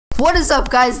What is up,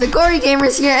 guys? The Gory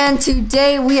Gamers here, and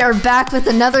today we are back with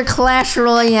another Clash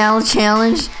Royale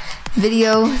challenge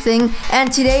video thing.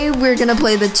 And today we're gonna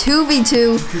play the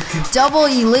 2v2 double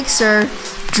Elixir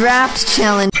draft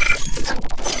challenge.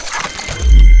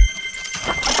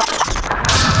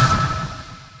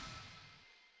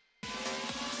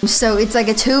 So it's like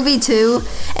a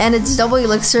 2v2 and it's double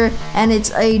Elixir and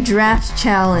it's a draft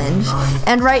challenge.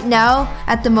 And right now,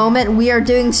 at the moment, we are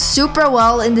doing super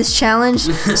well in this challenge.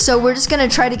 So we're just gonna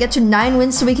try to get to 9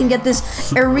 wins so we can get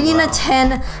this Arena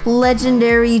 10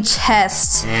 legendary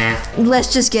chest.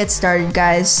 Let's just get started,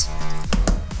 guys.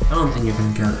 I don't think you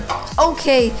can get it.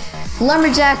 Okay,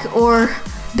 Lumberjack or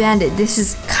Bandit. This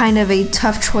is kind of a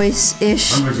tough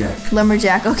choice-ish. Lumberjack.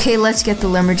 Lumberjack. Okay, let's get the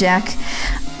Lumberjack.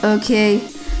 Okay.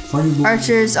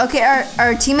 Archers. Okay,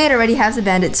 our teammate already has the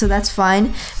bandit, so that's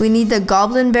fine. We need the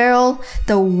goblin barrel,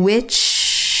 the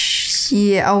witch.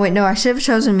 Yeah. Oh wait, no, I should have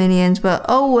chosen minions, but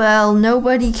oh well,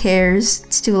 nobody cares.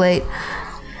 It's too late.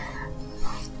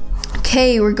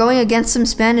 Okay, we're going against some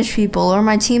Spanish people, or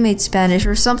my teammate's Spanish,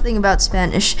 or something about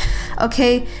Spanish.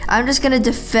 Okay, I'm just gonna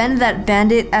defend that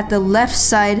bandit at the left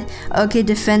side. Okay,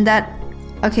 defend that.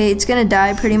 Okay, it's gonna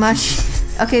die pretty much.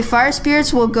 Okay, fire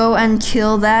spirits will go and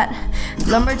kill that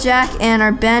lumberjack, and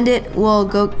our bandit will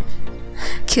go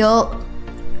kill,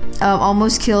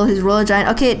 almost kill his royal giant.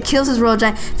 Okay, it kills his royal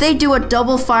giant. They do a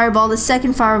double fireball. The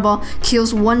second fireball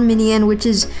kills one minion, which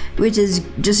is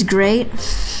just great.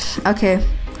 Okay,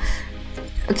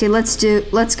 let's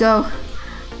go.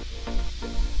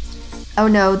 Oh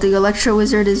no, the Electro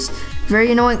Wizard is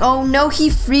very annoying. Oh no, he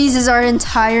freezes our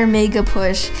entire mega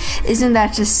push. Isn't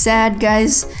that just sad,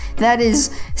 guys? That is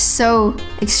so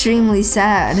extremely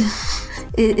sad.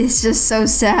 It's just so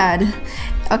sad.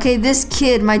 Okay, this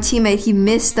kid, my teammate, he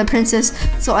missed the princess,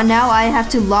 so now I have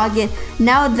to log it.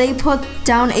 Now they put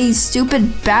down a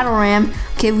stupid battle ram.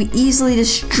 Okay, we easily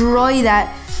destroy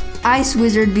that ice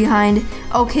wizard behind.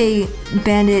 Okay,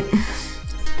 bandit.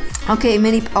 Okay,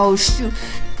 oh shoot.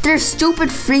 Their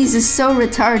stupid freeze is so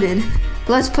retarded.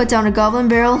 Let's put down a goblin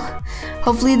barrel.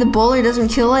 Hopefully the bowler doesn't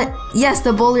kill it. Yes,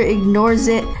 the bowler ignores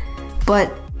it.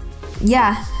 But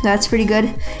yeah, that's pretty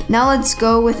good. Now let's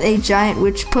go with a giant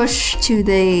witch push to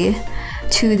the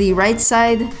right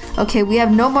side. Okay, we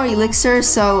have no more elixir,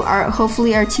 so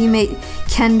hopefully our teammate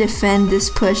can defend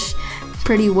this push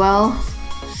pretty well.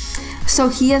 So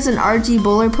he has an RG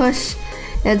bowler push.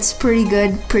 It's pretty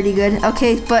good.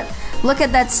 Okay, but look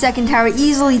at that second tower,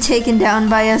 easily taken down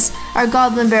by us. Our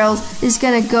goblin barrels is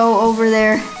gonna go over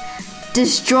there,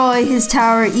 destroy his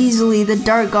tower easily. The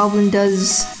dark goblin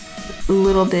does a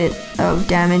little bit of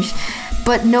damage,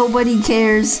 but nobody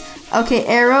cares. Okay,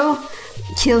 arrow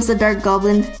kills the dark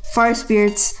goblin. Fire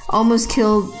spirits almost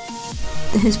killed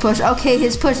his push. Okay,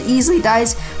 his push easily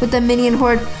dies with the minion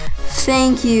horde.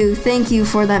 Thank you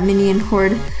for that minion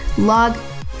horde. Log.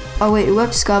 Oh wait,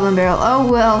 whoops, goblin barrel. Oh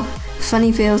well.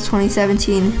 Funny fails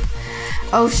 2017.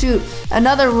 Oh shoot,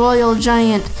 another royal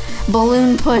giant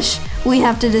balloon push. We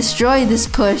have to destroy this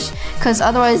push, because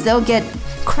otherwise they'll get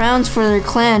crowns for their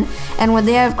clan, and when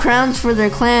they have crowns for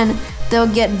their clan, they'll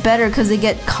get better because they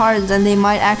get cards, and they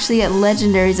might actually get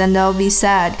legendaries, and they'll be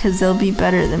sad because they'll be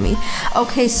better than me.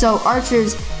 Okay, so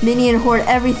archers, minion horde,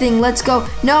 everything, let's go.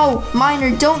 No, miner,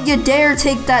 don't you dare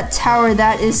take that tower.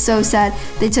 That is so sad.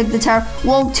 They took the tower.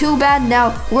 Well, too bad.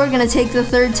 Now we're gonna take the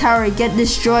third tower. Get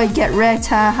destroyed, get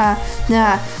wrecked.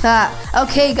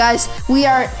 Okay, guys, we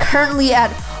are currently at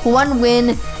 1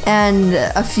 win and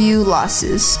a few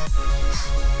losses.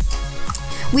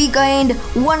 We gained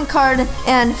 1 card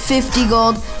and 50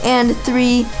 gold and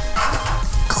 3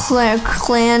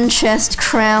 clan chest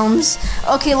crowns.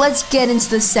 Okay, let's get into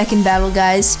the second battle,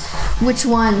 guys. Which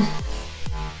one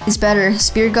is better?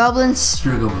 Spear goblins?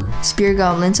 Spear goblins. Spear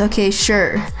goblins. Okay,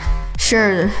 sure.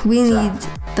 We need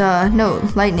the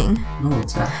lightning. No,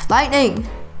 it's that. Lightning.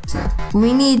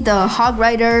 We need the hog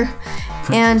rider.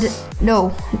 And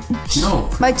no,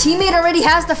 my teammate already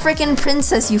has the freaking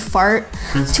princess, you fart.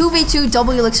 2v2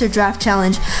 double elixir draft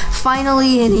challenge,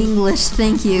 finally in English.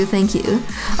 Thank you.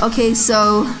 Okay,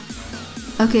 so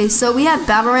we have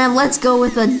battle ram. Let's go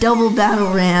with a double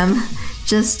battle ram,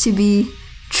 just to be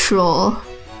troll.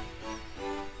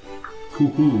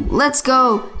 Let's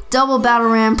go. Double battle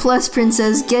ram plus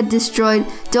princess, get destroyed.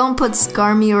 Don't put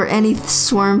Skarmy or any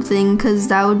swarm thing, because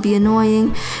that would be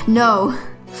annoying. No.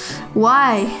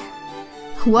 Why?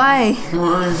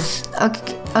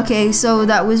 Okay, so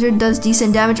that wizard does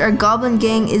decent damage. Our goblin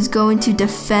gang is going to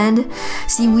defend.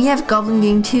 See, we have goblin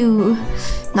gang too.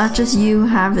 Not just you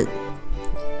have it.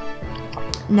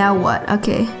 Now what?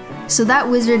 Okay, so that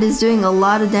wizard is doing a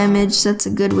lot of damage. That's a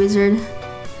good wizard.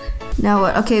 Now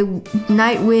what? Okay,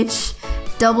 Night Witch,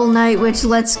 double Night Witch,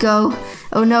 let's go.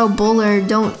 Oh no, Buller,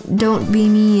 don't be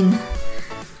mean.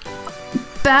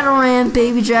 Battle Ram,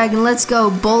 Baby Dragon, let's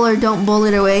go. Buller, don't bull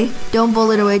it away. Don't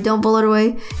bull it away, don't bull it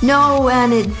away. No,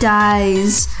 and it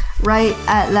dies right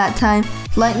at that time.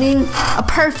 Lightning, a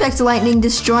perfect lightning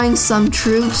destroying some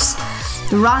troops.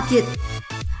 The rocket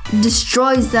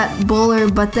destroys that Buller,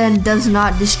 but then does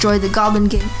not destroy the Goblin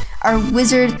King. Our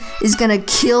wizard is gonna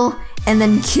kill and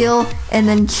then kill and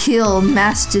then kill.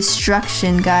 Mass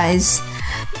destruction, guys.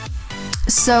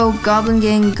 So Goblin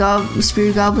Gang,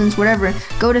 Spirit Goblins, whatever,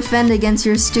 go defend against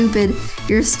your stupid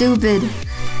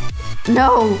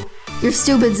no, your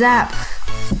stupid Zap.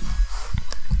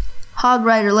 Hog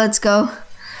Rider, let's go.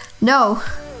 No,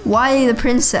 why the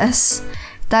princess?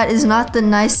 That is not the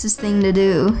nicest thing to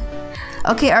do.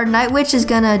 Okay, our Night Witch is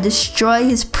gonna destroy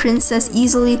his princess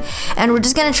easily, and we're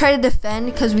just gonna try to defend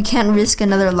because we can't risk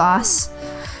another loss.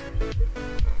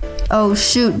 Oh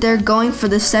shoot, they're going for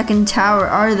the second tower,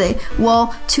 are they?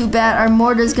 Well, too bad, our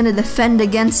mortar's gonna defend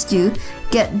against you.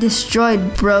 Get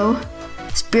destroyed, bro.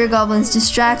 Spear Goblins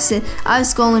distracts it.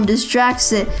 Ice Golem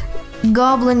distracts it.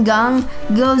 Goblin Gang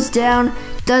goes down,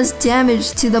 does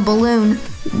damage to the balloon.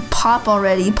 Pop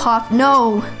already, pop,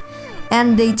 no!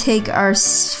 And they take our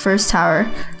first tower.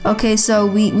 Okay, so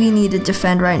we need to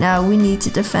defend right now. We need to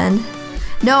defend.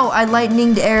 No, I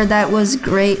lightninged air, that was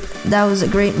great. That was a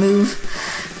great move.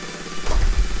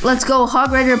 Let's go,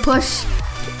 Hog Rider, push.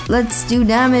 Let's do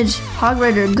damage. Hog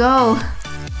Rider, go.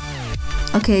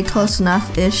 Okay, close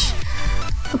enough-ish.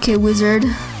 Okay, Wizard.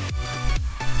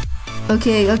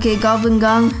 Okay, Goblin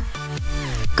Gang.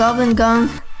 Goblin Gang.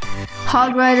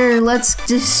 Hog Rider, let's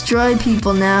destroy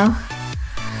people now.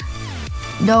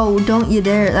 No, don't you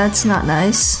dare, that's not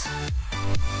nice.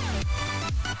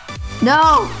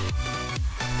 No!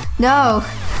 No!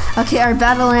 Okay, our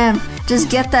Battle Ram. Just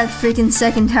get that freaking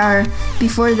second tower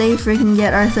before they freaking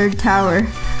get our third tower.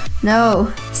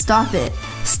 No, stop it.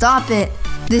 Stop it.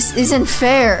 This isn't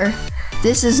fair.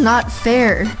 This is not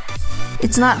fair.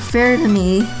 It's not fair to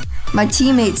me. My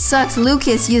teammate sucks.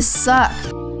 Lucas, you suck.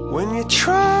 When you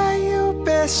try your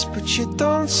best, but you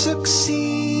don't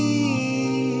succeed.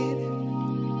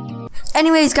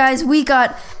 Anyways, guys, we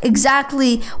got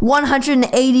exactly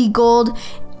 180 gold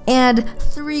and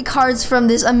 3 cards from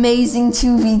this amazing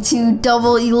 2v2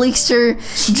 double Elixir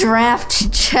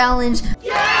draft challenge.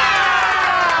 Yeah!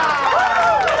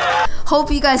 Hope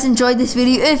you guys enjoyed this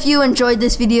video. If you enjoyed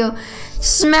this video,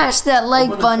 smash that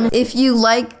like button. If you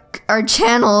like our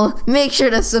channel, make sure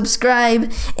to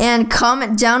subscribe and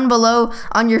comment down below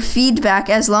on your feedback,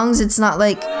 as long as it's not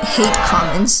like hate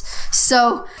comments.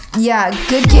 So yeah,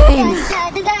 good game.